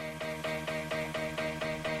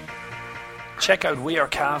Check out We Are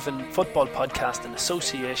Cavan football podcast in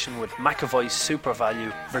association with McAvoy's Super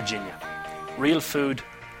Value, Virginia. Real food,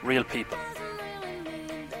 real people.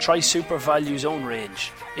 Try Super Value's own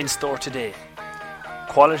range, in store today.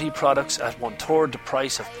 Quality products at 1/3 the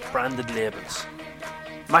price of branded labels.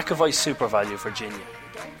 McAvoy's Super Value, Virginia.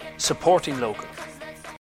 Supporting local.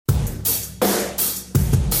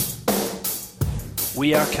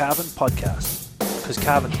 We Are Cavan podcast, because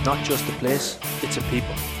Cavan's not just a place, it's a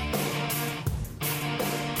people.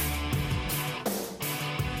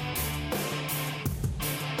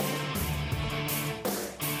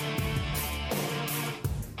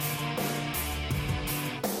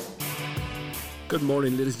 Good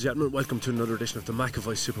morning, ladies and gentlemen. Welcome to another edition of the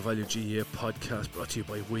McAvoy Super Value GAA podcast, brought to you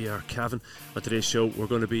by We Are Cavan. On today's show, we're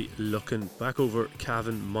going to be looking back over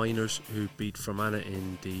Cavan Miners, who beat Fermanagh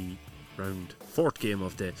in the round 4th game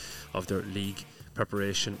of their league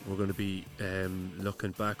preparation. We're going to be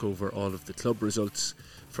looking back over all of the club results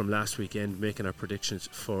from last weekend, making our predictions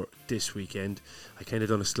for this weekend. I kind of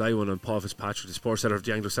done a sly one on Paul Fitzpatrick, the sports editor of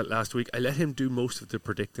the Anglo-Celt last week. I let him do most of the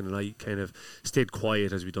predicting and I kind of stayed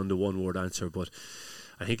quiet as we done the one-word answer, but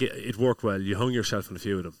I think it worked well. You hung yourself on a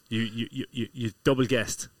few of them. You double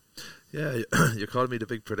guessed. Yeah, you called me the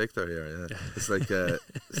big predictor here. Yeah, it's like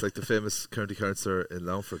the famous county councillor in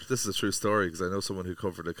Longford. This is a true story because I know someone who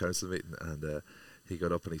covered a council meeting, and he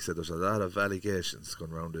got up and he said, "There's a lot of allegations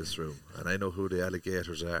going around this room, and I know who the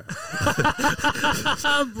alligators are."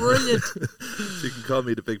 Brilliant. So you can call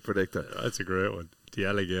me the big predictor. That's a great one. The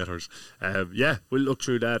alligators. Yeah, we'll look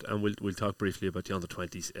through that and we'll talk briefly about the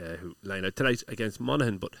under-20s who line out tonight against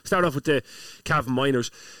Monaghan. But start off with the Cavan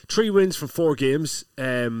Miners. 3 wins from 4 games.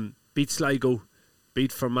 Beat Sligo,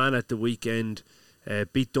 beat Fermanagh at the weekend,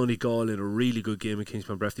 beat Donegal in a really good game in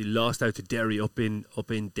Kingspan Breffney. Lost out to Derry up in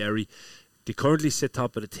Derry. They currently sit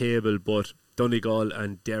top of the table, but Donegal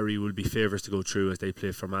and Derry will be favourites to go through as they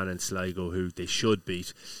play Fermanagh and Sligo, who they should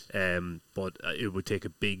beat. But it would take a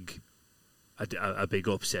big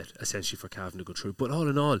upset essentially for Cavan to go through. But all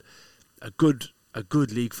in all, a good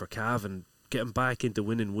league for Cavan, getting back into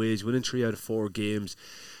winning ways, winning 3 out of 4 games.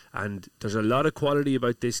 And there's a lot of quality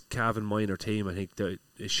about this Cavan Minor team. I think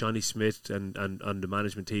Shawnee Smith and the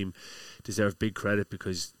management team deserve big credit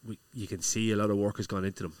because you can see a lot of work has gone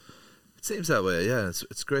into them. It seems that way, yeah.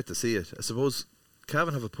 It's great to see it. I suppose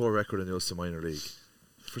Cavan have a poor record in the Ulster Minor League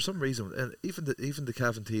for some reason, and even the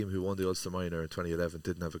Cavan team who won the Ulster Minor in 2011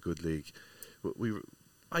 didn't have a good league.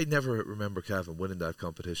 I never remember Cavan winning that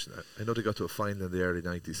competition. I know they got to a final in the early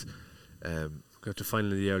 90s. Got to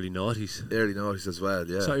final in the early noughties. Early noughties as well,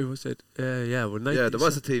 yeah. Sorry, was it? Yeah, well, 90s. Yeah, there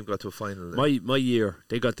was a team got to a final. My year,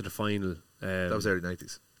 they got to the final. That was early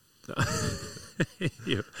 90s.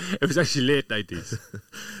 It was actually late 90s.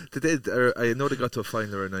 I know they got to a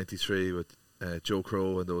final in 93 with Joe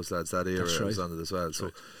Crow and those lads. That era was on it as well.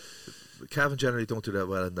 So Cavan generally don't do that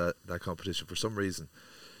well in that competition for some reason.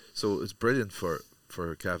 So it's brilliant for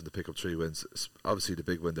Cavan to pick up 3 wins. Obviously the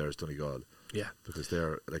big win there is Donegal. Yeah, because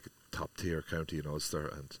they're like a top tier county in Ulster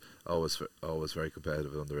and always very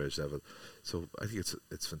competitive at underage level. So I think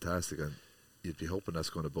it's fantastic, and you'd be hoping that's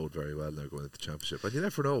going to bode very well now going into the championship. And you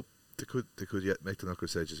never know, they could yet make the knockout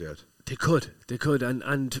stages yet. They could,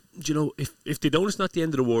 and you know, if they don't, it's not the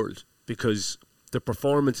end of the world because the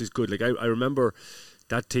performance is good. Like I remember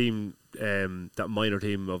that team, that minor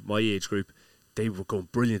team of my age group. They were going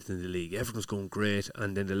brilliant in the league. Everything was going great.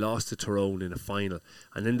 And then they lost to Tyrone in a final.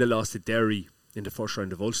 And then they lost to Derry in the first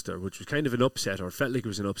round of Ulster, which was kind of an upset, or felt like it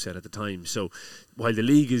was an upset at the time. So while the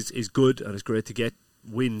league is good and it's great to get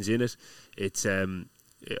wins in it, it's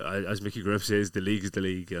as Mickey Griff says, the league is the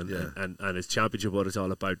league, and it's championship what it's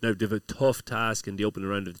all about. Now they have a tough task in the opening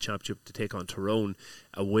round of the championship to take on Tyrone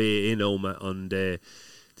away in Omagh on the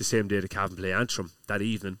same day the Cavan play Antrim that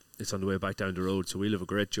evening. It's on the way back down the road, so we'll have a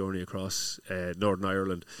great journey across Northern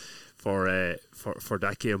Ireland for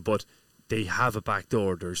that game. But they have a back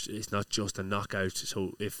door. It's not just a knockout.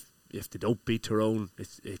 So if they don't beat Tyrone,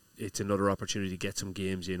 it's another opportunity to get some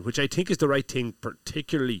games in, which I think is the right thing,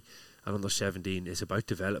 particularly at under 17. It's about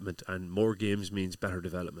development, and more games means better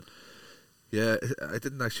development. Yeah, I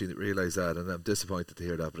didn't actually realise that, and I'm disappointed to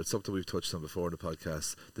hear that, but it's something we've touched on before in the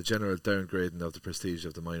podcast, the general downgrading of the prestige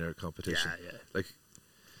of the minor competition. Yeah. Like,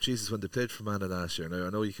 Jesus, when they played Fermanagh last year, now I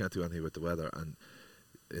know you can't do anything with the weather, and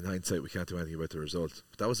in hindsight we can't do anything about the result,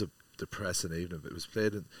 but that was a depressing evening. It was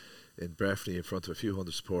played in Breffney in front of a few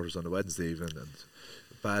hundred supporters on a Wednesday evening, and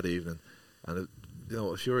a bad evening, and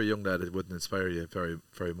if you're a young lad, it wouldn't inspire you very,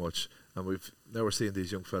 very much, and now we're seeing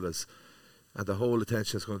these young fellas. And the whole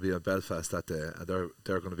attention is going to be on Belfast that day, and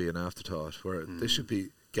they're going to be an afterthought, where they should be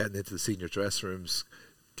getting into the senior dress rooms,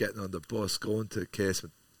 getting on the bus, going to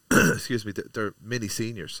Casement, excuse me, they're mini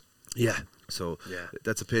seniors. Yeah. So Yeah.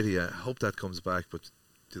 that's a pity. I hope that comes back, but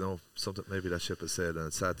something, maybe that ship has sailed, and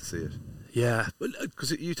it's sad to see it. Yeah.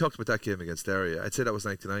 Because you talked about that game against Derry. I'd say that was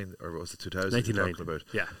 99, or was it 2000? 99. You're talking about.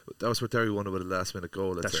 Yeah. That was where Derry won it with a last-minute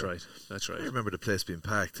goal. That's right. That's right. I remember the place being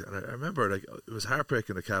packed, and I remember it was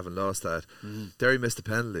heartbreaking that Cavan lost that. Derry missed a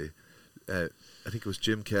penalty. I think it was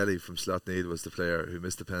Jim Kelly from Slotneed was the player who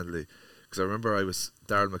missed the penalty. Because I remember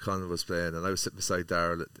Darryl McConnell was playing, and I was sitting beside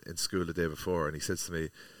Darryl in school the day before, and he says to me,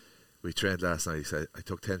 we trained last night, he said, I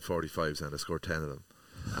took 10 45s and I scored 10 of them.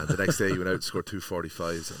 And the next day he went out and scored 2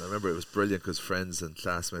 45s. And I remember it was brilliant because friends and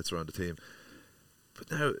classmates were on the team. But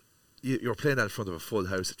now you're playing that in front of a full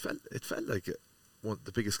house. It felt like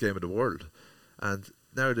the biggest game in the world. And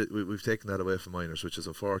now that we've taken that away from minors, which is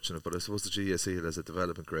unfortunate, but I suppose the GSE has a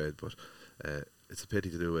development grade, but it's a pity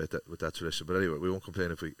to do with that tradition. But anyway, we won't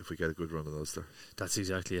complain if we get a good run on Ulster. That's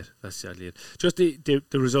exactly it. Just the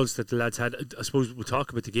results that the lads had. I suppose we'll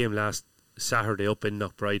talk about the game last Saturday up in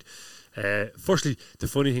Knockbride. Firstly, the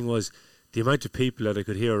funny thing was the amount of people that I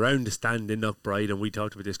could hear around the stand in Knockbride, and we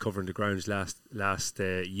talked about this covering the grounds last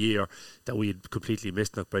year that we had completely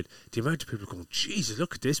missed Knockbride. The amount of people going, Jesus,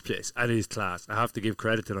 look at this place, and it is class. I have to give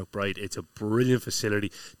credit to Knockbride. It's a brilliant facility.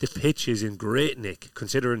 The pitch is in great nick,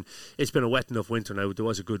 considering it's been a wet enough winter now. There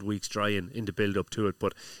was a good week's drying in the build up to it,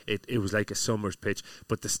 but it was like a summer's pitch.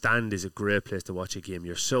 But the stand is a great place to watch a game.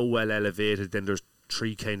 You're so well elevated. Then there's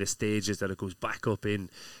 3 kind of stages that it goes back up in.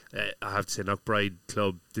 I have to say Knockbride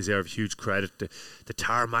Club deserve huge credit. The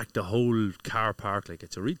tarmac, the whole car park, like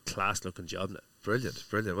it's a real class looking job now. Brilliant.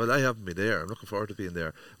 Well, I haven't been there. I'm looking forward to being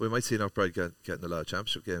there. We might see Knockbride getting a lot of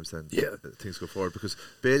championship games then. Yeah. Things go forward, because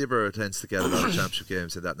Ballybor tends to get a lot of championship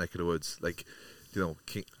games in that neck of the woods. Like,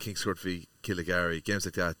 Kingscourt v Killigary, games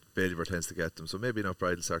like that, Ballybor tends to get them. So maybe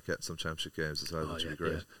Knockbride will start getting some championship games as well, which would be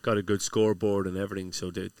great. Yeah. Got a good scoreboard and everything,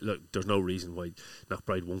 so there's no reason why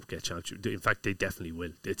Knockbride won't get championship. In fact, they definitely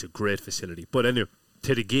will. It's a great facility. But anyway,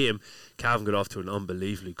 to the game, Cavan got off to an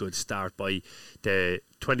unbelievably good start. By the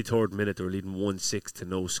 23rd minute, they were leading 1-6 to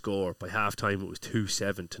no score. By half time, it was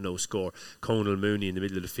 2-7 to no score. Conal Mooney in the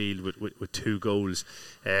middle of the field with 2 goals.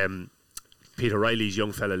 Peter Riley's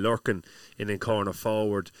young fella lurking in corner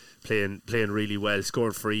forward, playing really well,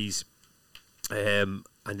 scoring frees. And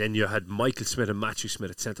then you had Michael Smith and Matthew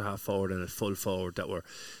Smith at centre half forward and at full forward that were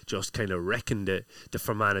just kind of wrecking the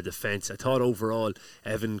Fermanagh defence. I thought overall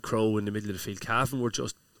Evan Crowe in the middle of the field, Cavan were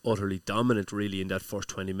just utterly dominant really in that first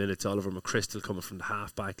 20 minutes. Oliver McChrystal coming from the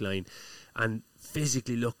half back line and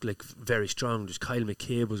physically looked like very strong. Just Kyle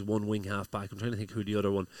McCabe was one wing half back. I'm trying to think who the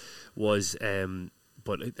other one was.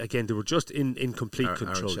 But again, they were just in complete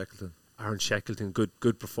control. Aaron Shackleton,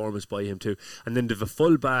 good performance by him too. And then they've a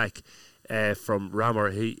full back from Rammer.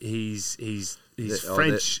 He's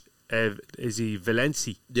French. Is he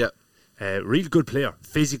Valenci? Yeah. Real good player,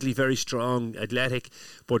 physically very strong, athletic,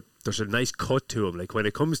 but there's a nice cut to him. Like when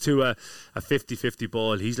it comes to a 50-50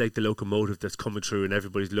 ball, he's like the locomotive that's coming through and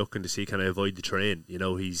everybody's looking to see can I avoid the train.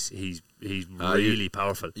 He's really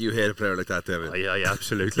powerful. You hate a player like that, David? I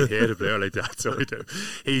absolutely hate a player like that. So I do.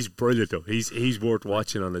 He's brilliant though. He's worth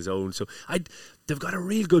watching on his own. So they've got a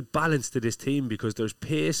real good balance to this team because there's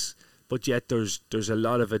pace, but yet there's a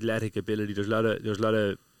lot of athletic ability. There's a lot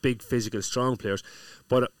of big physical strong players.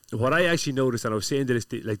 But what I actually noticed, and I was saying to this,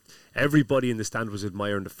 like everybody in the stand was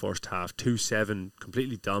admiring the first half. 2-7,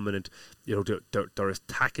 completely dominant. Their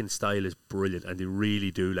attacking style is brilliant, and they really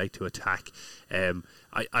do like to attack.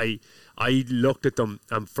 I looked at them,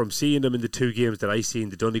 and from seeing them in the 2 games that I seen,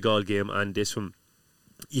 the Donegal game and this one,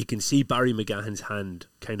 you can see Barry McGahan's hand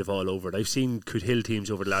kind of all over it. I've seen Coothill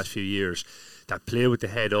teams over the last few years that play with the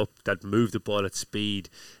head up, that move the ball at speed,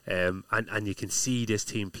 and you can see this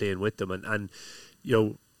team playing with them. And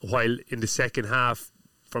while in the second half,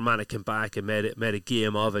 Fermanagh came back and made a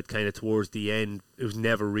game of it kind of towards the end, it was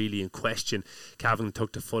never really in question. Cavan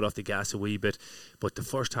took the foot off the gas a wee bit, but the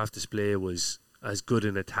first half display was as good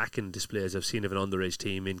an attacking display as I've seen of an underage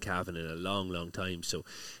team in Cavan in a long, long time. So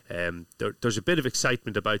there's a bit of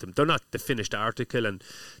excitement about them. They're not the finished article and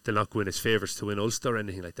they'll not go in as favourites to win Ulster or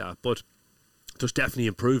anything like that, but there's definitely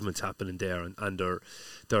improvements happening there, and they're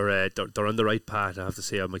on the right path. I have to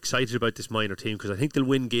say, I'm excited about this minor team because I think they'll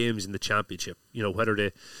win games in the championship.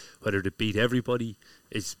 Whether they beat everybody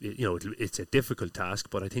is it's a difficult task,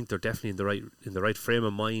 but I think they're definitely in the right frame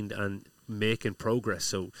of mind and making progress.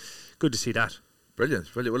 So good to see that.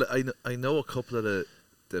 Brilliant. Well, I know a couple of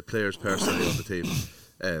the players personally on the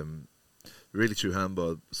team. Really true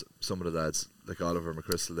handball. Some of the lads like Oliver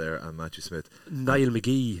McChrystal there and Matthew Smith. Niall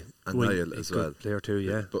McGee. And Niall as well. Player too,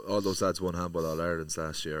 yeah. But all those lads won Handball All-Irelands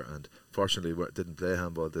last year, and fortunately didn't play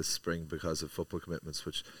handball this spring because of football commitments,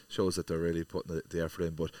 which shows that they're really putting the effort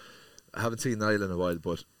in. But I haven't seen Niall in a while,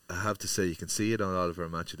 but I have to say you can see it on Oliver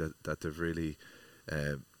and Matthew that they've really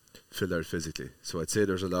filled out physically. So I'd say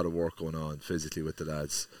there's a lot of work going on physically with the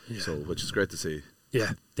lads, so which is great to see.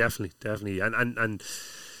 Yeah, definitely. And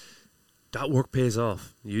that work pays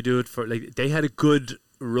off. You do it for, like, they had a good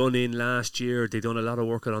run in last year. They done a lot of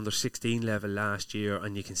work at under 16 level last year,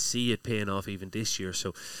 and you can see it paying off even this year.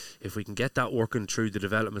 So if we can get that working through the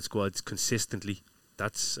development squads consistently,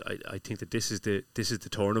 that's I think that this is the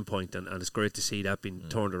turning point, and it's great to see that being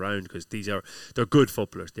turned around, because they're good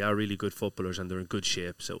footballers. They are really good footballers, and they're in good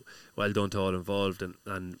shape. So well done to all involved,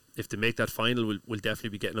 and if they make that final, we'll definitely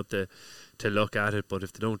be getting up to look at it. But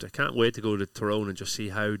if they don't, I can't wait to go to Tyrone and just see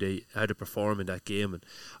how they perform in that game. And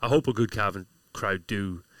I hope a good Cavan crowd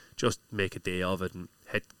do just make a day of it and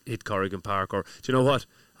hit Corrigan Park. Or do you know what?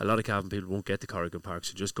 A lot of Cavan people won't get to Corrigan Park,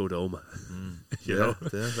 so just go to Omagh. you know?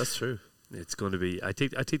 Yeah, that's true. It's going to be. I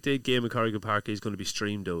think the game at Corrigan Park is going to be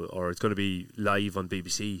streamed, or it's going to be live on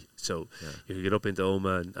BBC. So you can get up into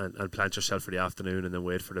Omagh and plant yourself for the afternoon, and then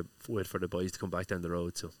wait for the boys to come back down the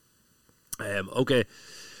road. So, okay.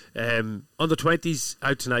 On the 20s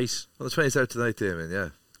out tonight. On the 20s out tonight, Damien.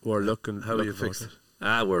 Yeah. We're looking. How are you fixed?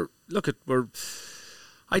 We're.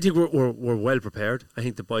 I think we're well prepared. I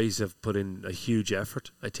think the boys have put in a huge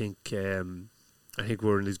effort. I think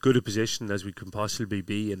we're in as good a position as we can possibly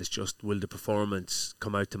be, and it's just, will the performance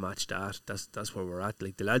come out to match that? That's where we're at.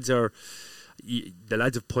 Like, the lads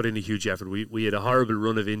have put in a huge effort. We had a horrible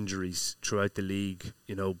run of injuries throughout the league,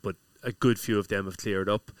 but a good few of them have cleared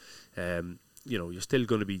up. You're still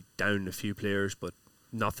going to be down a few players, but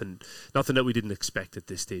nothing that we didn't expect at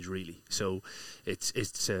this stage, really. So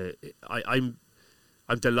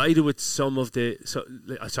I'm delighted with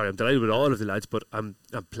I'm delighted with all of the lads, but I'm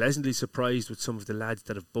pleasantly surprised with some of the lads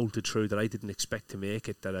that have bolted through that I didn't expect to make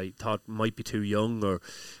it, that I thought might be too young or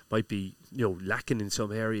might be lacking in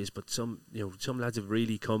some areas. But some lads have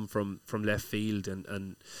really come from left field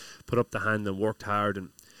and put up the hand and worked hard. And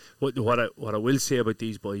what I will say about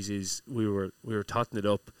these boys is we were totting it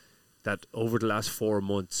up that over the last 4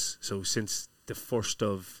 months, so since the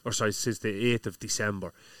 8th of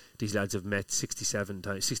December, these lads have met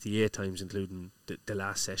 68 times, including the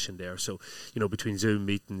last session there. So, between Zoom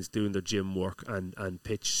meetings, doing their gym work and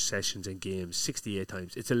pitch sessions and games, 68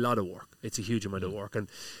 times. It's a lot of work. It's a huge amount of work. And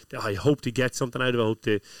I hope to get something out of it. I hope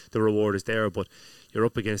the reward is there. But you're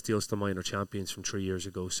up against the Ulster Minor champions from 3 years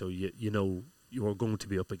ago. So, you are going to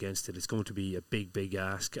be up against it. It's going to be a big, big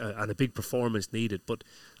ask and a big performance needed. But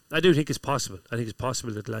I do think it's possible. I think it's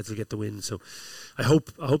possible that the lads will get the win. So I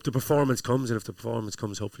hope the performance comes, and if the performance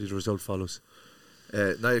comes, hopefully the result follows.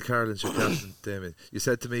 Niall Carlin's your captain, Damien. You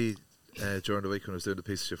said to me during the week when I was doing the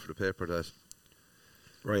piece for the paper that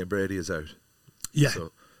Ryan Brady is out. Yeah.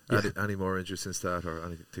 So any more injuries since that, or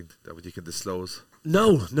anything that you can disclose?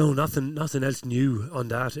 No, nothing else new on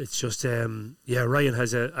that. It's just Ryan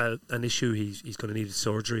has an issue. He's going to need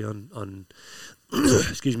surgery on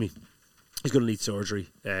excuse me. He's going to need surgery,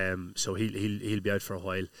 so he'll be out for a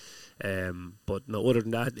while. But no, other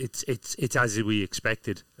than that, it's as we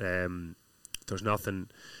expected. There's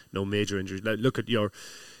no major injuries. Look at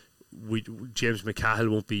James McCahill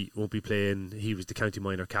won't be playing. He was the county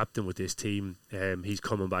minor captain with this team. He's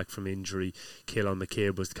coming back from injury. Keelan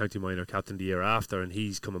McCabe was the county minor captain the year after, and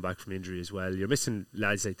he's coming back from injury as well. You're missing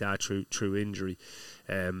lads like that through injury,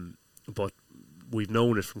 but we've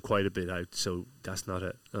known it from quite a bit out, so that's not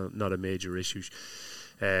a major issue.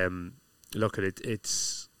 Look at it.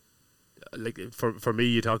 It's like for me.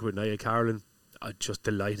 You talk about Niall Carlin. I'm just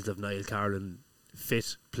delighted of Niall Carlin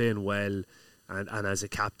fit, playing well, and as a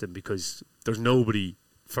captain, because there's nobody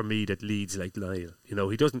for me that leads like Niall.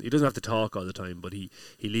 He doesn't have to talk all the time, but he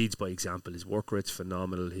leads by example. His work rate's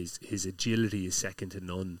phenomenal. His agility is second to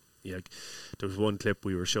none. There was one clip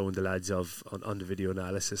we were showing the lads of on the video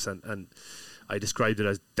analysis, and I described it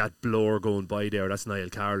as that blower going by there. That's Niall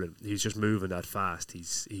Carlin. He's just moving that fast.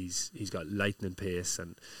 He's got lightning pace,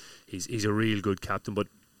 and he's a real good captain. But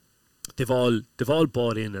they've all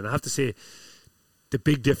bought in, and I have to say, the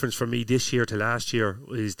big difference for me this year to last year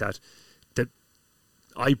is that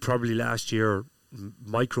I probably last year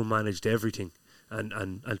micromanaged everything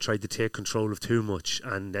and tried to take control of too much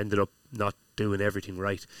and ended up not doing everything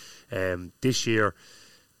right. This year,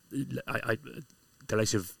 the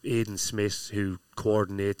likes of Aidan Smith, who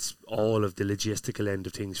coordinates all of the logistical end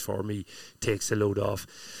of things for me, takes the load off.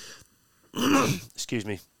 Excuse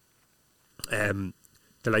me.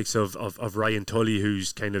 the likes of Ryan Tully,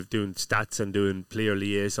 who's kind of doing stats and doing player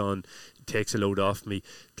liaison, takes a load off me.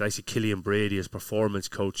 The likes of Killian Brady as performance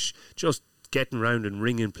coach, just getting around and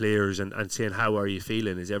ringing players and saying, how are you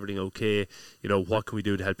feeling? Is everything okay? You know, what can we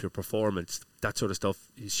do to help your performance? That sort of stuff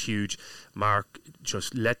is huge. Mark,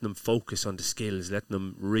 just letting them focus on the skills, letting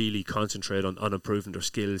them really concentrate on improving their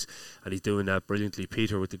skills, and he's doing that brilliantly.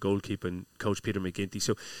 Peter with the goalkeeping coach, Peter McGinty.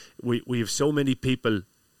 So we have so many people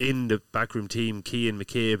in the backroom team, Cian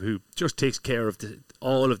McCabe, who just takes care of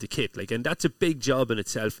all of the kit, and that's a big job in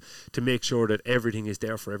itself, to make sure that everything is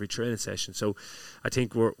there for every training session. So I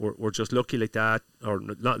think we're just lucky like that, or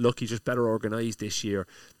not lucky, just better organised this year,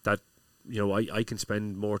 that I can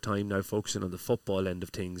spend more time now focusing on the football end of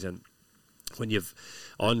things. And when you've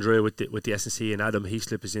Andre with the S&C and Adam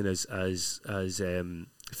Heaslip is in as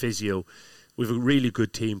physio, we have a really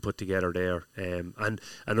good team put together there, and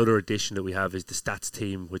another addition that we have is the stats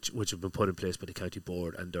team, which have been put in place by the county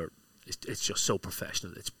board, and it's just so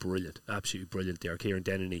professional. It's brilliant, absolutely brilliant. There, Kieran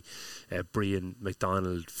Denny, Brian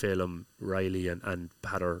McDonald, Phelim Riley, and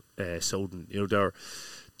Patter Soden.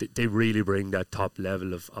 They really bring that top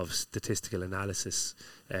level of statistical analysis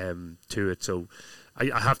to it. So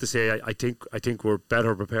I have to say, I think we're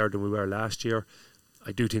better prepared than we were last year.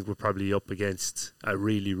 I do think we're probably up against a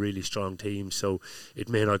really, really strong team, so it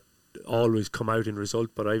may not always come out in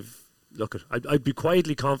result, but I'd be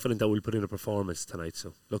quietly confident that we'll put in a performance tonight,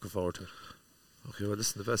 so looking forward to it. Okay, well,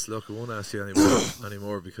 listen, the best of luck. I won't ask you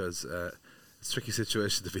anymore because it's a tricky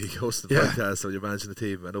situation to be hosting the podcast, so you're managing the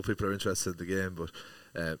team. I know people are interested in the game, but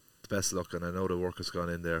the best of luck, and I know the work has gone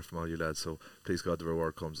in there from all you lads, so please God the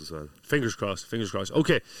reward comes as well. Fingers crossed.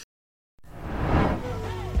 Okay.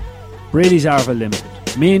 Brady's Arva Limited,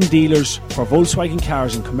 main dealers for Volkswagen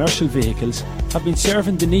cars and commercial vehicles, have been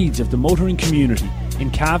serving the needs of the motoring community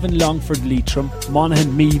in Cavan, Longford, Leitrim,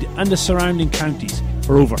 Monaghan, Meath and the surrounding counties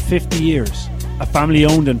for over 50 years. A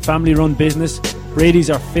family-owned and family-run business, Brady's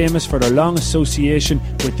are famous for their long association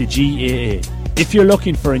with the GAA. If you're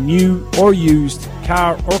looking for a new or used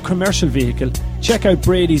car or commercial vehicle, check out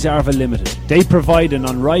Brady's Arva Limited. They provide an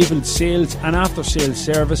unrivaled sales and after-sales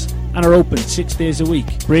service and are open 6 days a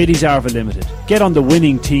week. Brady's Arva Limited. Get on the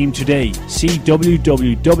winning team today. See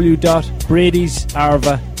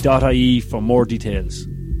www.bradysarva.ie for more details.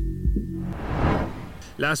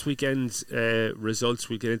 Last weekend's results,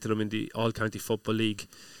 we'll get into them in the All-County Football League.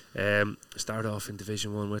 Start off in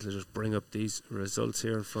Division 1. Wait till I just bring up these results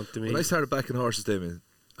here in front of me. When I started backing horses, Damien,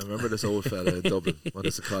 I remember this old fella in Dublin when I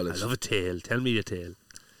was at college. I love a tale. Tell me a tale.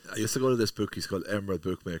 I used to go to this bookies called Emerald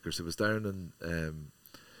Bookmakers. It was down in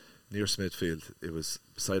near Smithfield. It was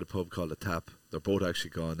beside a pub called The Tap. They're both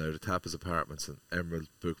actually gone now. The Tap is apartments, and Emerald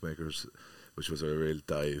Bookmakers, which was a real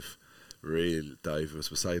dive. It was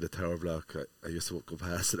beside the tower block. I used to go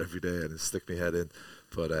past it every day and stick my head in,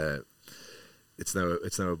 but it's now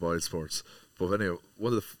a Boyle Sports. But anyway,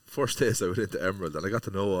 one of the first days I went into Emerald, and I got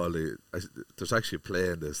to know there's actually a play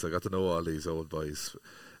in this. I got to know all these old boys.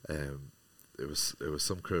 It was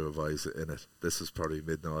some crew of boys in it. This was probably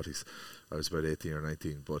mid-noughties. I was about 18 or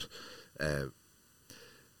 19. But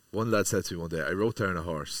one lad said to me one day, I wrote down a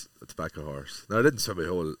horse, to back a horse. Now I didn't spend my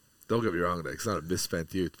whole. Don't get me wrong, it's not a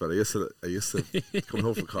misspent youth, but I used to come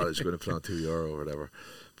home from college, going to put on €2 or whatever.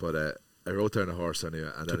 But I wrote down a horse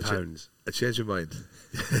anyway, and then I changed my mind.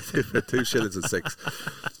 2 shillings and 6.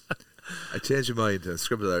 I changed my mind and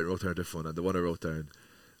scribbled it out and wrote down a different one, and the one I wrote down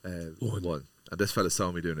won. And this fella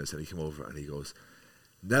saw me doing this, and he came over and he goes,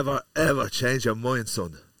 "Never ever change your mind,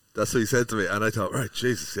 son." That's what he said to me, and I thought, right,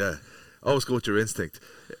 Jesus, yeah, always go with your instinct.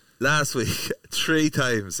 Last week, 3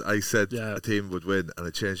 times I said a team would win, and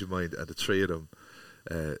I changed my mind, and the 3 of them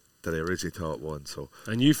that I originally thought won. So,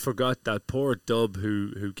 and you forgot that poor Dub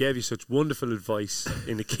who gave you such wonderful advice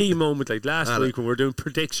in a key moment like last week when we were doing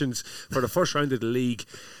predictions for the first round of the league.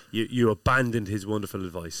 You abandoned his wonderful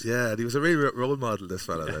advice. Yeah, and he was a real role model, this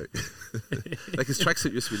fella. Like his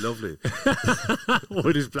tracksuit used to be lovely.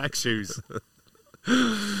 With his black shoes.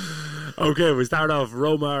 Okay, we start off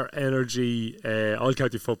Romar Energy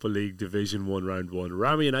All-County Football League Division 1 Round 1.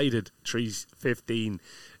 Rama United 3-15,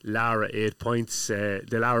 Lara 8 points. The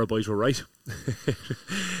Lara boys were right.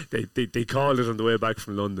 they called it on the way back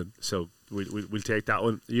from London, so we'll take that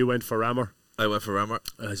one. You went for Rammer. I went for Rammer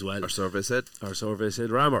as well. Our survey said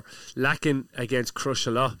Rammer. Lacken against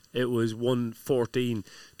Crushala. It was 1-14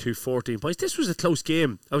 to 14 points. This was a close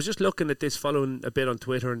game. I was just looking at this, following a bit on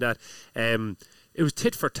Twitter and that. It was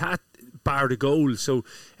tit for tat, bar the goal. So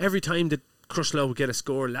every time that Crushala would get a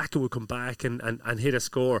score, Lacken would come back and hit a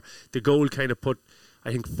score. The goal kind of put,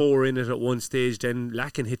 I think, 4 in it at one stage. Then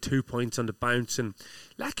Lacken hit 2 points on the bounce, and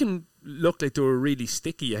Lacken looked like they were really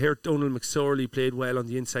sticky. I heard Donald McSorley played well on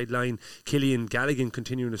the inside line. Killian Galligan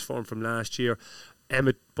continuing his form from last year.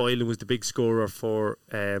 Emmett Boylan was the big scorer for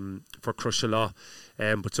Crushala.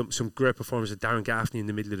 But some great performances. Darren Gaffney in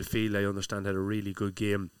the middle of the field, I understand, had a really good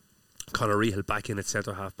game. Conor Rehal back in at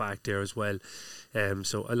centre half back there as well.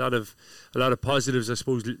 So a lot of positives, I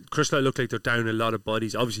suppose. Crushala look like they're down a lot of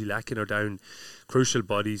bodies. Obviously Lacken are down crucial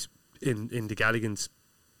bodies in the Galligans.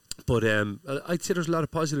 But I'd say there's a lot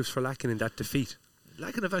of positives for Lacken in that defeat.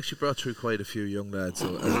 Lacken have actually brought through quite a few young lads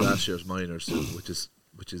as last year's minors, which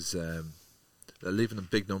is they're leaving them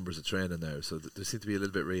big numbers of training now, so they seem to be a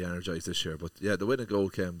little bit re-energised this year. But yeah, the winning goal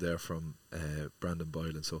came there from Brandon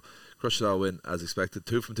Boylan. So Crushala win as expected,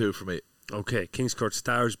 2 from 2 for me. Okay, Kingscourt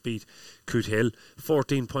Stars beat Cootehill,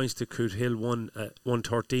 14 points to Cootehill,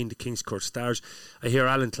 113 to Kingscourt Stars. I hear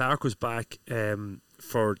Alan Clark was back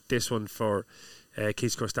for this one for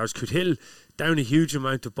Kingscourt Stars. Cootehill down a huge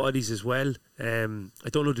amount of bodies as well. I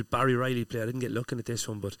don't know, did Barry Riley play? I didn't get looking at this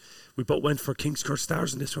one, but we both went for Kingscourt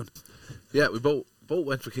Stars in this one. Yeah, we both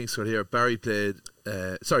went for Kingscourt here. Barry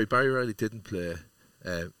Riley didn't play.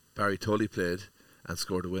 Barry Tully played and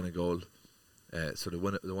scored a winning goal. So they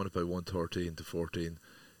won it by 113 to 14.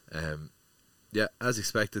 Yeah, as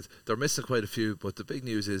expected. They're missing quite a few, but the big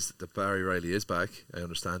news is that Barry Riley is back, I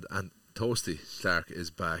understand, and Toasty Clark is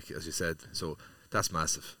back, as you said. So that's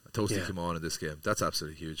massive. Toasty came on in this game. That's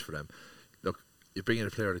absolutely huge for them. Look, you bring in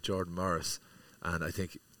a player like Jordan Morris, and I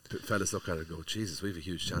think fellas look at it and go, Jesus, we have a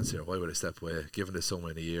huge chance here. Why would I step away? Given this so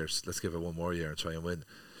many years, let's give it one more year and try and win.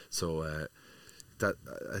 So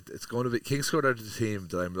it's going to be Kingscourt are the team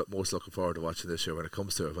that I'm most looking forward to watching this year when it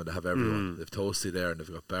comes to it, when they have everyone. They've Toasty there and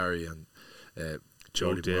they've got Barry and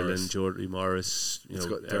Joe Dillon, Jody Morris.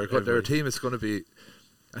 They're a team. It's going to be,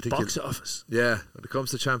 I think, box office. Yeah, when it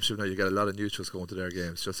comes to championship now, you get a lot of neutrals going to their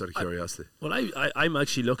games just out of curiosity. Well, I'm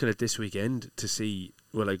actually looking at this weekend to see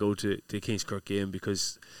will I go to the Kingscourt game,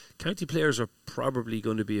 because county players are probably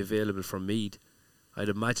going to be available from Meath. I'd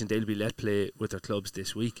imagine they'll be let play with their clubs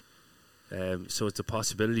this week. So it's a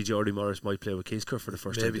possibility Jordy Morris might play with Kingscourt for the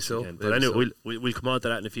first time this weekend. But anyway, we'll come on to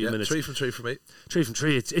that in a few minutes. 3 from 3 for me. 3 from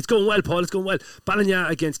 3. It's going well, Paul. It's going well. Ballinya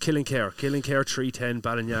against Killincare. Killincare 3-10.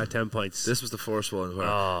 Ballinya 10 points. This was the first one where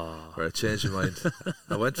I changed my mind.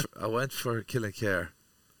 I went for Killincare,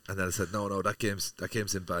 and then I said no, that game's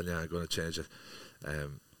in Ballinya. I'm going to change it.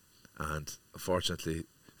 And unfortunately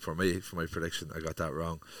for me, for my prediction, I got that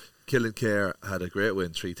wrong. Killincare had a great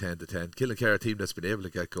win, 3-10 to 10. Killincare, a team that's been able to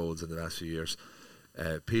get goals in the last few years.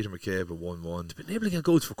 Peter McCabe, a 1-1. They've been able to get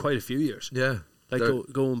goals for quite a few years. Yeah, like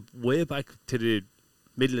going way back to the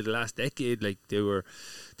middle of the last decade. Like they were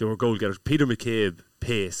goal getters. Peter McCabe,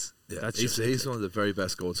 pace. Yeah, he's one of the very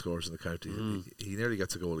best goal scorers in the county. He nearly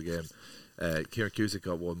gets a goal a game. Kieran Cusick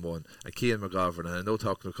got 1-1, and Cian McGovern. And I know,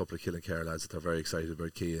 talking to a couple of Killincare lads, that they're very excited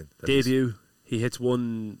about Cian. Debut. He hits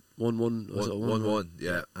 1-1. 1-1,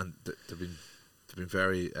 yeah, and they've been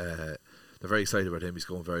very they're very excited about him. He's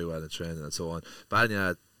going very well in training and so on.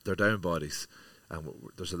 Ballinya, they're down bodies, and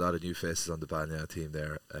there's a lot of new faces on the Ballinya team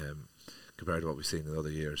there compared to what we've seen in other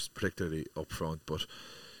years, particularly up front. But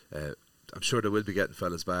I'm sure they will be getting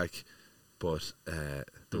fellas back, but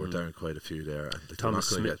they were down quite a few there. And Thomas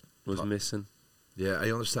Smith was missing. Yeah,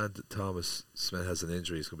 I understand that Thomas Smith has an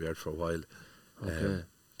injury. He's going to be out for a while. Okay.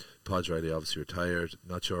 Podge Riley obviously retired.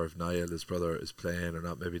 Not sure if Niall, his brother, is playing or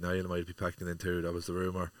not. Maybe Niall might be packing in too. That was the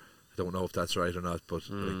rumour. I don't know if that's right or not, but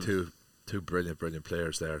like two brilliant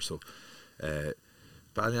players there. So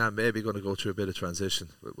Ballinya may be going to go through a bit of transition.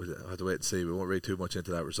 We'll have to wait and see. We won't read too much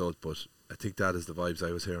into that result, but I think that is the vibes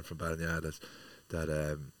I was hearing from Ballinya,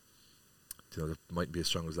 that they mightn't be as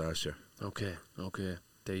strong as last year. Okay.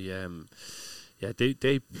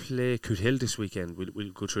 They play Cootehill this weekend.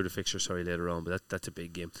 We'll go through the fixture later on, but that's a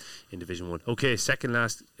big game in Division 1. Okay, second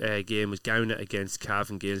last game was Gowna against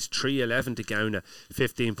Cavan Gales. 3-11 to Gowna,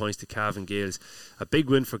 15 points to Cavan Gales. A big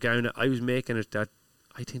win for Gowna. I was making it that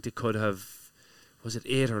I think they could have, was it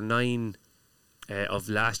 8 or 9 of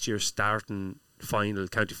last year's starting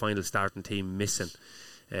county final starting team missing.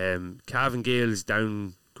 Cavan Gales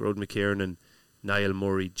down Grode McKiernan, Niall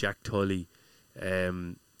Murray, Jack Tully.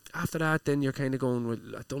 After that, then you're kind of going, well,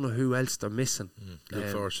 I don't know who else they're missing.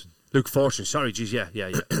 Luke Fortune, sorry, geez, yeah.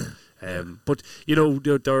 But you know,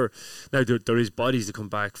 there is bodies to come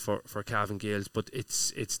back for Cavan Gales, but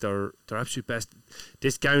it's their absolute best.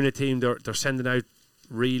 This Gowna team, they're sending out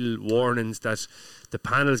real warnings that the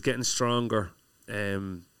panel's getting stronger,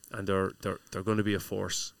 and they're going to be a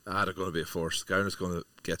force. They're going to be a force. Gowna's going to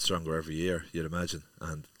get stronger every year, you'd imagine,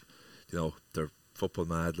 and you know they're football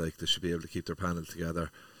mad. Like, they should be able to keep their panel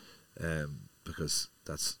together. Because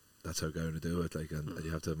that's that's how Gowna do it. Like, and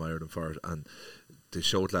you have to admire them for it. And they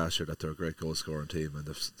showed last year that they're a great goal scoring team, and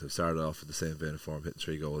they've started off in the same vein of form, hitting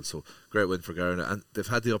 3 goals. So great win for Gowna, and they've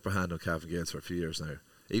had the upper hand on Cavan Gaels for a few years now.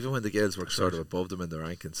 Even when the Gaels were sort of above them in their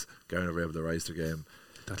rankings, Gowna were able to rise their game.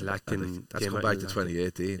 That Lacton that's game come back to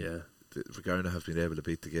 2018. Yeah. Gowna have been able to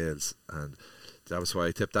beat the Gaels, and that was why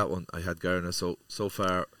I tipped that one. I had Gowna, so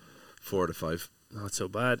far 4-5. Not so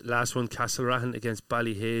bad. Last one, Castlerahan against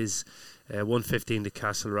Ballyhaise. 115 to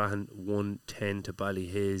Castlerahan, 110 to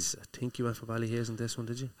Ballyhaise. I think you went for Ballyhaise in this one,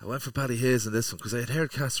 did you? I went for Ballyhaise in this one because I had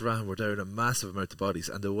heard Castlerahan were down a massive amount of bodies,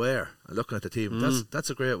 and they were. And looking at the team, that's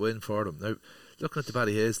a great win for them. Now, looking at the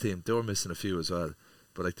Ballyhaise team, they were missing a few as well.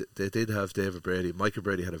 But like they did have David Brady. Michael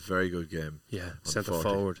Brady had a very good game. Yeah, centre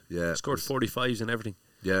forward. Yeah, scored 45s and everything.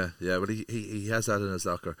 Yeah, but he has that in his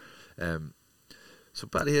locker. So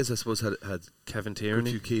Ballyhaise, I suppose, had Kevin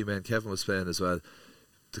Tierney, a few key men. Kevin was playing as well.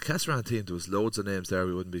 The Castlerahan team, there was loads of names there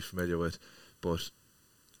we wouldn't be familiar with, but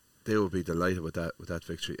they would be delighted with that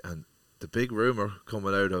victory. And the big rumour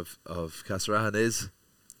coming out of Castlerahan is,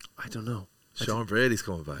 I don't know, Sean Brady's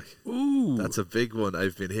coming back. Ooh, that's a big one.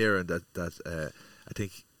 I've been hearing that. I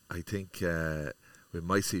think we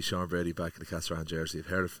might see Sean Brady back in the Castlerahan jersey. I've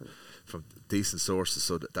heard it from decent sources,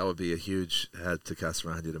 so that would be a huge help to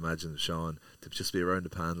Castlerahan. You'd imagine Sean to just be around the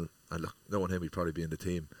panel, and look, knowing him, he'd probably be in the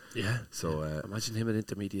team. Yeah. So imagine him at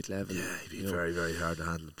intermediate level. Yeah, he'd be very, very hard to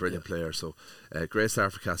handle. Brilliant player. So great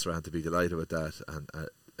start for Castlerahan, to be delighted with that, and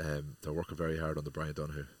they're working very hard on the Brian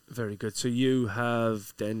Donoghue. Very good. So you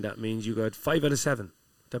have then, that means you got 5 out of 7.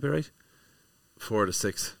 Would that be right? 4 out of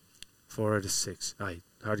 6. 4 out of 6. Aye,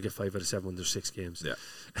 hard to get 5 out of 7 when there's 6 games. Yeah.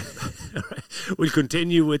 Right. We'll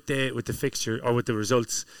continue with the fixture, or with the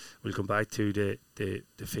results. We'll come back to the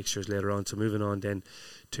fixtures later on. So moving on then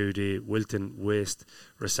to the Wilton Waste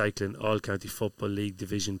Recycling All County Football League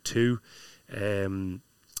Division 2.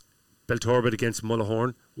 Belturbet against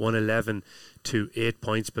Mullahoran, 111 to 8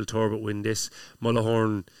 points. Belturbet win this.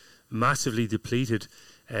 Mullahoran massively depleted,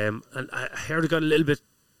 and I heard it got a little bit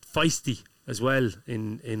feisty as well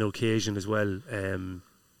in occasion as well.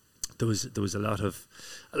 There was a lot of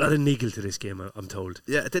niggle to this game, I'm told.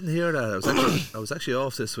 Yeah, I didn't hear that. I was actually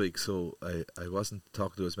off this week, so I wasn't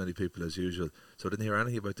talking to as many people as usual, so I didn't hear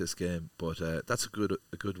anything about this game. But that's a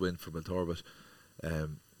good win for Belturbet.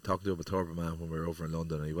 Talking to a Belturbet man when we were over in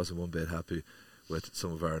London, and he wasn't one bit happy with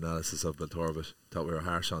some of our analysis of Belturbet. Thought we were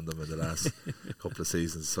harsh on them in the last couple of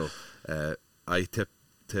seasons. So I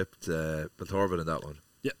tipped Belturbet in that one.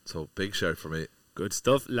 Yeah. So big shout for me. Good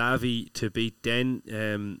stuff. Lavi to beat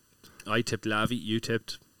Den. I tipped Lavi, you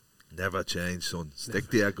tipped? Never change, son. Stick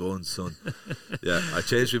to your guns, son. Yeah, I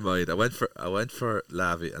changed my mind. I went for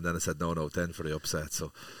Lavi, and then I said no, Den for the upset.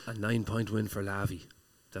 So a 9-point win for Lavi.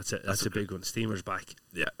 That's it. That's a big one. Steamer's back.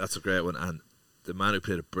 Yeah, that's a great one. And the man who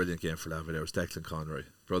played a brilliant game for Lavi there was Declan Conroy,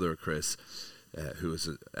 brother of Chris, who was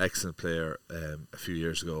an excellent player a few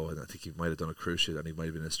years ago, and I think he might have done a cruise ship, and he might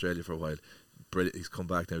have been in Australia for a while. Brilliant. He's come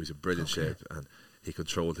back now. He's in brilliant shape, and he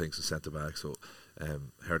controlled things as centre back. So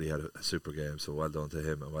heard he had a super game. So well done to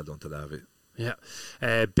him, and well done to Lavi. Yeah.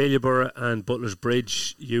 Ballyborough and Butler's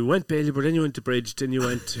Bridge. You went Ballyborough, then you went to Bridge, then you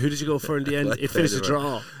went. Who did you go for in the end? It finished a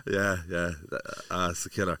draw. Yeah. It's a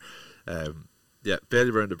killer.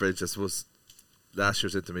 Ballyborough and the Bridge. I suppose last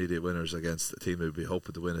year's intermediate winners against a team who would be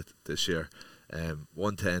hoping to win it this year.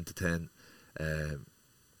 110 to 10.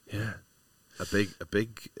 Yeah. A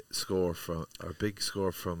big score from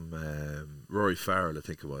Rory Farrell, I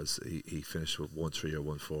think it was. He finished with 1-3 or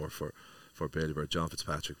 1-4 for Ballyborough. John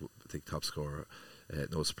Fitzpatrick, I think, top scorer.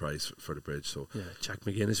 No surprise for the Bridge. So yeah, Jack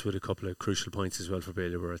McGuinness with a couple of crucial points as well for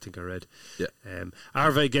Ballyborough, I think I read. Yeah.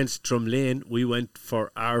 Arva against Drumlane. We went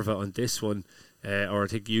for Arva on this one, or I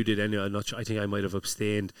think you did anyway. I'm not sure. I think I might have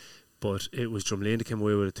abstained, but it was Drumlane that came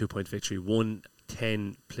away with a 2-point victory.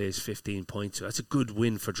 110 plays 15 points, so that's a good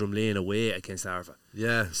win for Drumlane away against Arva.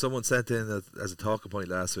 Yeah, someone sent in as a talking point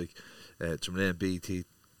last week, Drumlane B team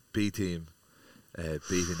beating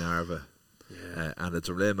Arva. Yeah. And the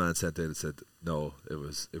Drumlane man sent in and said no, it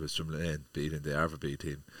was Drumlane beating the Arva B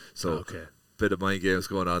team. So okay. Bit of mind games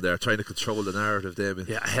going on there, trying to control the narrative, Damien.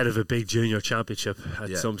 Yeah, ahead of a big junior championship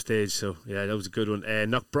at some stage. So yeah, that was a good one.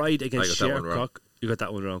 Knockbride against Shercock. You got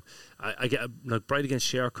that one wrong. I get Knockbride against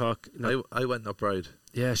Shercock. I went Knockbride.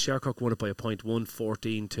 Yeah, Shercock won it by a point,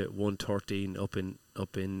 114 to 113 up in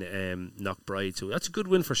Knockbride. So that's a good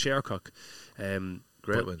win for Shercock.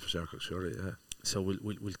 Great win for Shercock, surely. Yeah. So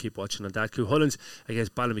we'll keep watching on that. Cuhullins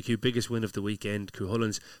against Ballymacue, biggest win of the weekend.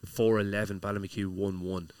 Cuhullins 4-11, Ballymacue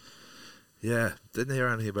 1-1. Yeah, didn't hear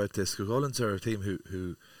anything about this. Cuhullins are a team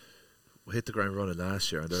who hit the ground running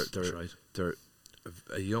last year, and they're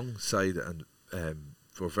a young side, and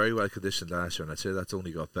were very well conditioned last year, and I'd say that's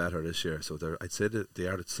only got better this year. So I'd say that they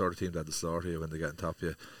are the sort of team that'll slaughter you when they get on top of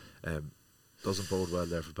you. Doesn't bode well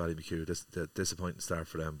there for Ballymacue. The disappointing start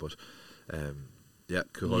for them, but yeah,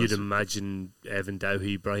 cool. You'd imagine Evan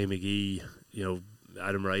Dowhy, Brian McGee,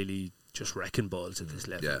 Adam Riley just wrecking balls at this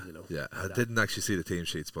level. Yeah. I didn't actually see the team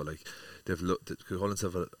sheets, but like they've looked. Cuchulainns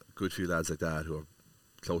have a good few lads like that who are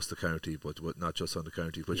close to county, but not just on the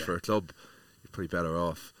county. Which for a club, you're pretty better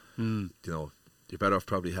off. You're better off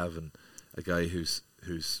probably having a guy who's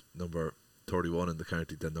number 31 in the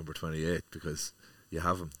county than number 28 because you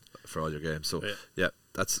have him for all your games. So yeah,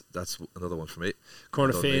 that's another one for me.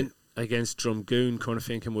 Cornafane against Drumgoon.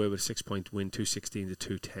 Cornafane came away with a 6-point win, 216 to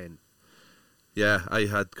 210. Yeah, I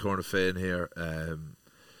had Cornafane here.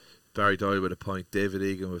 Barry Doyle with a point, David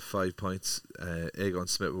Egan with 5 points, Aegon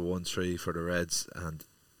Smith with 1-3 for the Reds, and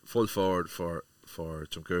full forward for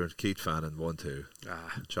Drumgoon, Keith Fannin 1-2.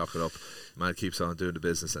 Chalk it up. Man keeps on doing the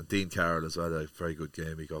business, and Dean Carroll as well, a very good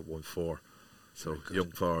game. He got 1-4. So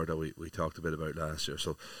young forward that we talked a bit about last year.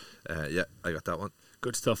 So yeah, I got that one.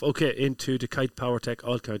 Good stuff. Okay, into the Kite Powertech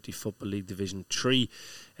All County Football League Division 3.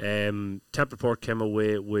 Templeport came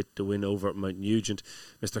away with the win over Mount Nugent.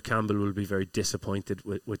 Mr. Campbell will be very disappointed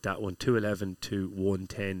with that one, 211 to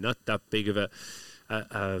 110. Not that big of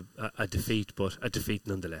a defeat, but a defeat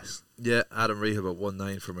nonetheless. Yeah, Adam Rehab at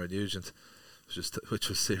 1-9 for Mount Nugent, which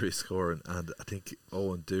was serious scoring, and I think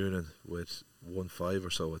Owen Doonan with 1-5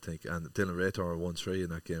 or so, I think, and Dylan Raytor 1-3 in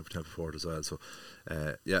that game for Templeport as well. So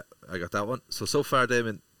yeah, I got that one. So far,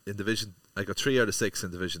 Damon, in Division, I got 3 out of 6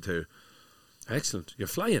 in Division 2. Excellent, you're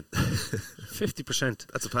flying. 50%.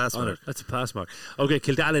 That's a pass mark. That's a pass mark. Okay,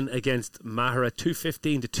 Kildallan against Mahara,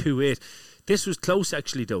 215 to 28. This was close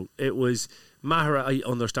actually though. It was Mahara, I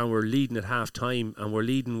understand, were leading at half time, and we're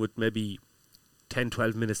leading with maybe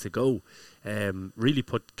 10-12 minutes to go. Really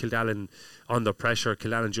put Kildallan under pressure.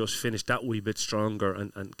 Kildallan just finished that wee bit stronger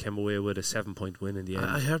and came away with a 7-point win in the end.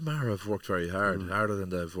 I heard Mahara have worked very hard, harder than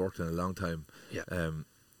they've worked in a long time. Yeah.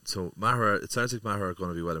 So Mahara, it sounds like Mahara are going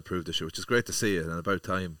to be well improved this year, which is great to see, and about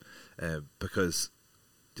time, because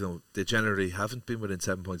they generally haven't been within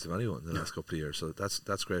 7 points of anyone in the last couple of years. So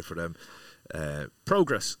that's great for them.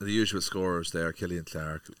 Progress. The usual scorers there: Killian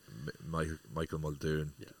Clark, Michael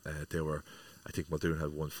Muldoon. I think Muldoon had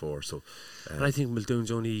 1-4. So, and I think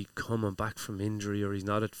Muldoon's only coming back from injury, or he's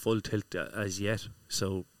not at full tilt as yet.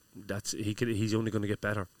 So he's only going to get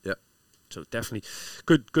better. Yeah. So definitely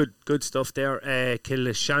good stuff there.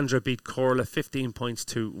 Killishandra beat Corla 15 points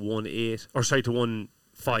to 1-8, or sorry, to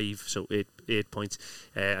 1-5. So 8 points.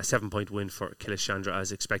 A 7-point win for Killishandra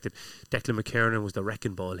as expected. Declan McKernan was the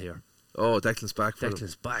wrecking ball here. Oh, Declan's back.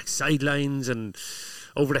 Declan's back, sidelines and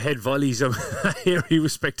over the head volleys. Here he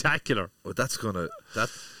was spectacular. Well,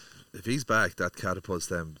 if he's back, that catapults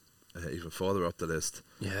them even further up the list.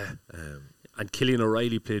 Yeah. And Killian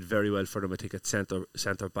O'Reilly played very well for them, I think, at centre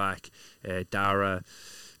back. Dara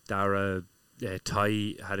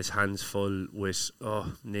Ty had his hands full with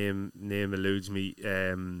name eludes me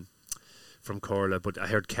from Corla, but I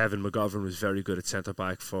heard Kevin McGovern was very good at centre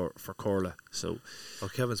back for Corla. So,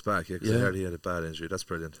 Kevin's back, yeah, because I heard he had a bad injury. That's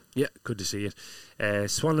brilliant. Yeah, good to see it.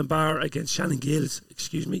 Swanland Bar against Shannon Gales.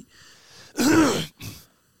 Excuse me.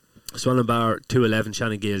 Swanland Bar 2-11,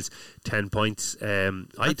 Shannon Gales 10 points.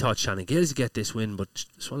 I thought Shannon Gales would get this win, but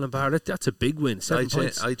Swanland Bar, that's a big win. 7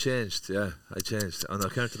 points. I changed. On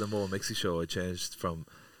account of the Mo Mixie show, I changed from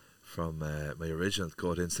my original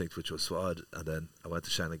gut instinct, which was Swad, and then I went to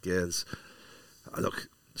Shannon Gales. Look,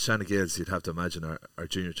 Shannon Gales, you'd have to imagine our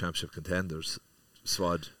junior championship contenders.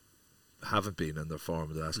 Swad haven't been in their form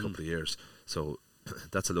in the last couple of years, so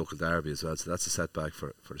that's a local derby as well. So that's a setback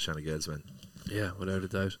for the Shannon Gales win. Yeah, without a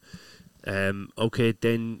doubt. Okay,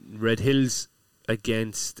 then Red Hills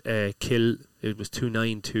against Kill. It was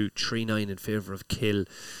 2-9 to 3-9 in favour of Kill.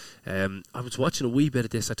 I was watching a wee bit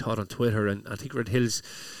of this, I thought, on Twitter, and I think Red Hills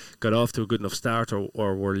got off to a good enough start,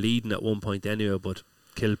 or were leading at one point anyway, but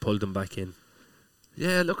Kill pulled them back in.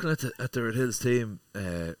 Yeah, looking at the Red Hills team,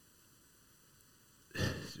 the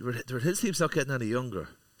Red Hills team's not getting any younger,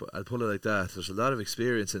 but I'll put it like that. There's a lot of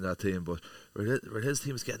experience in that team, but Red Hills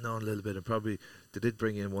team is getting on a little bit, and probably they did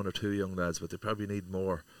bring in 1 or 2 young lads, but they probably need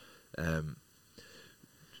more. Red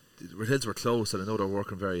Hills were close, and I know they're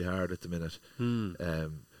working very hard at the minute.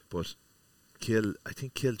 But I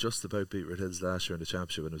think Kill just about beat Red Hills last year in the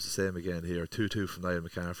championship, and it was the same again here. 2-2 from Niall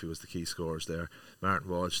McCarthy was the key scorers there.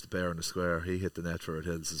 Martin Walsh, the bear in the square, he hit the net for Red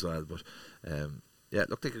Hills as well. But yeah,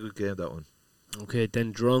 it looked like a good game, that one. Okay,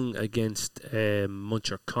 then Drung against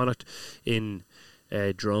Muncher Connacht. In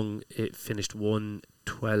Drung, it finished 1-12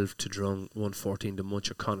 to Drung, 1-14 to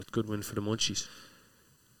Muncher Connacht. Good win for the Munchies.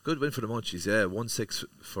 Good win for the Munchies, yeah. 1-6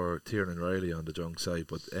 for Tiernan Riley on the Drunk side,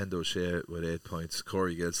 but Endo Shea with 8 points,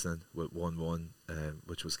 Corey Gilson with 1-1,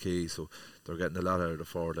 which was key. So they're getting a lot out of the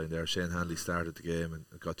forward line there. Shane Hanley started the game and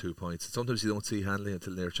got 2 points. And sometimes you don't see Hanley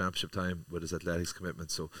until near championship time with his athletics commitment.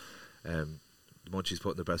 So the Munchies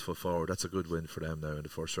putting their best foot forward. That's a good win for them now in the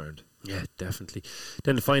first round. Yeah, definitely.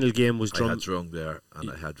 Then the final game was I had Drung there and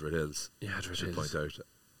I had Red Hills. Yeah, Red Hills. Point out.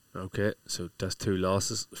 Okay, so that's 2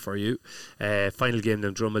 losses for you. Final game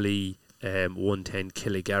then, Drummondley 110,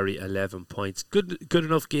 Killygarry 11 points. Good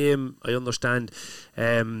enough game, I understand.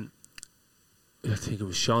 I think it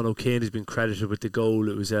was Sean O'Kane who's been credited with the goal.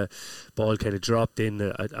 It was a ball kind of dropped in,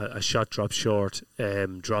 a shot dropped short,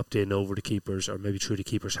 dropped in over the keeper's, or maybe through the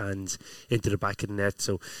keeper's hands into the back of the net.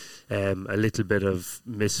 So a little bit of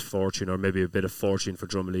misfortune, or maybe a bit of fortune for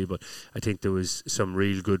Drummondley, but I think there was some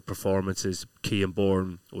real good performances. Cian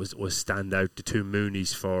Bourne was standout. The 2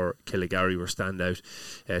 Moonies for Killygarry were standout.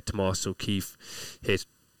 Tomas O'Keefe hit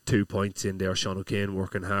 2 points in there. Sean O'Kane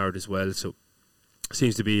working hard as well. So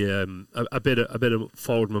seems to be a bit of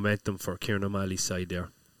forward momentum for Kieran O'Malley's side there.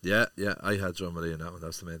 Yeah, I had Drummondley in that one.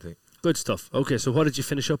 That's the main thing. Good stuff. Okay, so what did you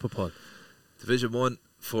finish up with, Paul? Division 1,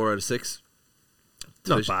 4 out of 6.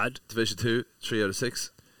 Not bad. Division 2, 3 out of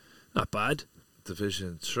 6. Not bad.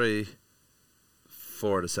 Division 3,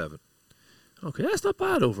 4 out of 7. Okay, that's not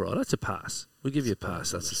bad overall. That's a pass. We'll give you a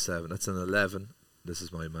pass. That's a 7. That's an 11. This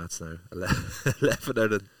is my maths now. 11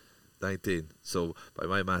 out of 19. So by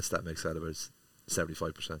my maths, that makes that about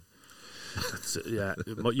 75%. Yeah,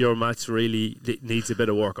 your maths really needs a bit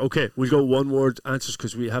of work. Okay, we'll go one word answers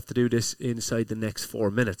because we have to do this inside the next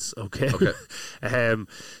 4 minutes. Okay.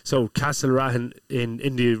 So Castlerahan in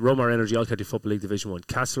the Romar Energy All County Football League Division 1.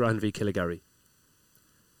 Castlerahan v Killygarry.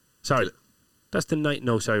 Sorry, that's the night.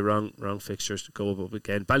 No, sorry, wrong fixtures. Go up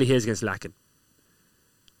again. Ballyhaise against Lacken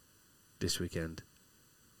this weekend.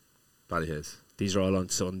 Ballyhaise. These are all on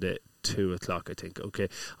Sunday, 2 o'clock, I think. Okay,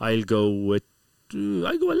 I'll go with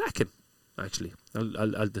Lacken. Actually,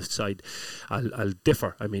 I'll decide. I'll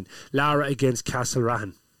differ. I mean, Lara against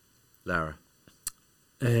Castlerahan. Lara.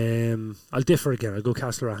 I'll differ again. I'll go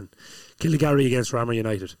Castlerahan. Killygarry against Ramor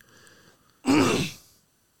United.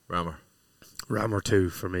 Ramor 2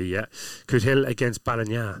 for me. Yeah. Coothill against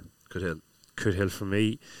Ballinya. Coothill for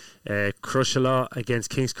me. Crushala against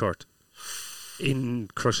Kingscourt. In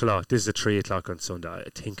Crushala, this is at 3 o'clock on Sunday. I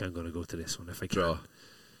think I'm going to go to this one if I can.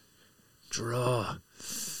 Draw.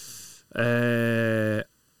 I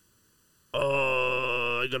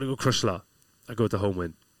gotta go Crushala. I go to home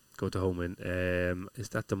win. Is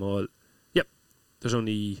that them all? Yep. There's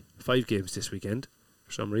only 5 games this weekend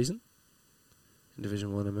for some reason. In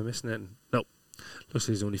Division 1, am I missing anything? No. Looks like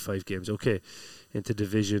there's only 5 games. Okay. Into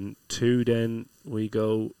Division 2 then we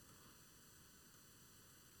go.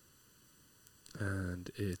 And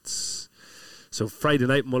it's so Friday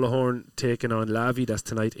night, Mullahoran taking on Lavey. That's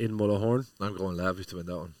tonight in Mullahoran. I'm going Lavey to win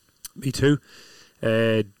that one. Me too.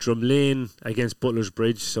 Drumlane against Butler's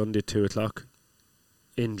Bridge, Sunday 2 o'clock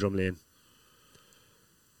in Drumlane.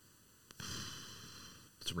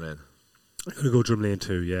 Drumlane. I'm going to go Drumlane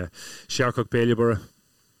too, yeah. Shercock Ballioborough.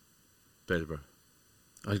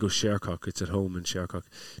 I'll go Shercock. It's at home in Shercock.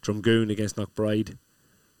 Drumgoon against Knockbride.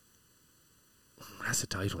 That's a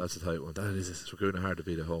tight one. That is it. Drumgoon are hard to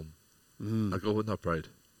beat at home. I'll go with Knockbride.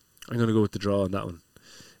 I'm going to go with the draw on that one.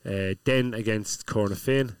 Den against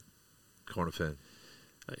Cornafane.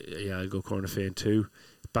 Yeah, I'll go Cornafane too.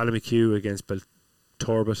 Ballymacue against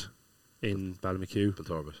Belturbet in Ballymacue.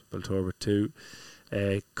 Belturbet too.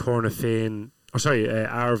 Cornafane.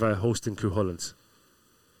 Arva hosting Cuhullins.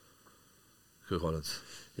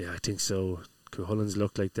 Yeah, I think so. Cuhullins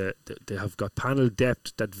look like they have got panel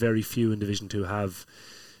depth that very few in Division 2 have.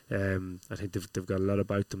 I think they've got a lot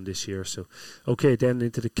about them this year. So, okay, then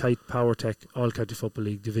into the Kite PowerTech All County Football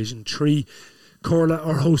League Division 3. Corla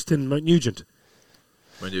are hosting Mount Nugent.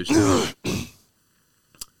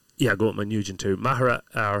 Yeah, go with Mount Nugent too. Mahara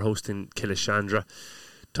are hosting Killishandra.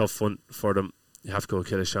 Tough one for them. You have to go with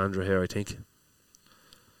Killishandra here, I think.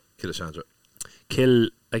 Kill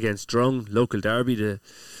against Drung, local derby, the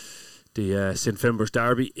St. Finbar's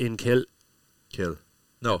derby in Kill.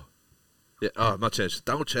 No. Yeah, not change.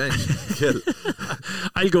 Don't change. Kill.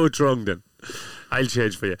 I'll go Drung then. I'll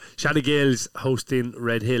change for you. Shadowgales hosting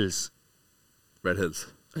Red Hills. I'm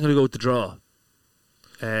going to go with the draw.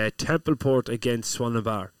 Templeport against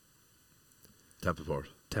Swanlinbar.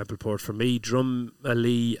 Templeport for me.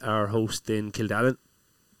 Drumalee are hosting Kildallan.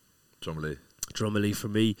 Drumalee for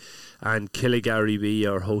me. And Killygarry B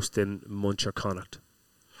are hosting Muncher Connacht.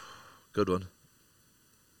 Good one.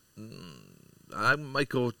 I might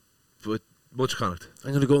go with Muncher Connacht. I'm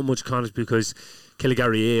going to go with Muncher Connacht because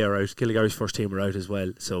Killygarry A are out. Killygarry's first team are out as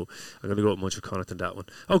well. So I'm going to go with Munster Connacht on that one.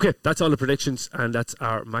 Okay, that's all the predictions, and that's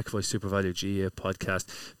our McAvoy Super Value GA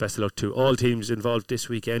podcast. Best of luck to all teams involved this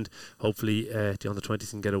weekend. Hopefully the under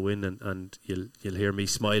 20s can get a win, and you'll hear me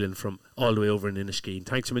smiling from all the way over in Inniskeen.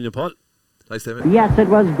 Thanks a million, Paul. Nice, David. Yes, it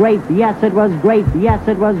was great. Yes, it was great. Yes,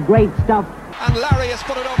 it was great stuff. And Larry has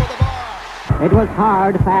put it over the bar. It was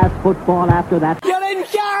hard, fast football after that. You're in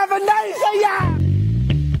Cavan, nice.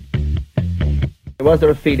 Was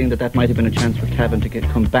there a feeling that might have been a chance for Cavan to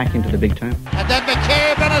come back into the big time? And then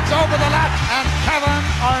McCabe, and it's over the lap, and Cavan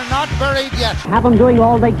are not buried yet. Cavan doing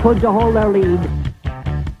all they could to hold their lead.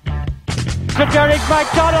 To Derek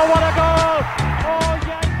McDonald, what a goal! Oh,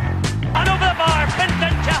 yes! And over the bar,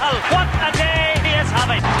 Fintan Cahill. What a day he is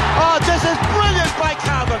having. Oh, this is brilliant by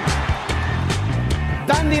Cavan.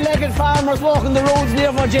 Dandy-legged farmers walking the roads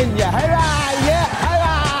near Virginia. Hurrah, yeah,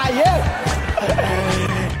 hurrah, yeah.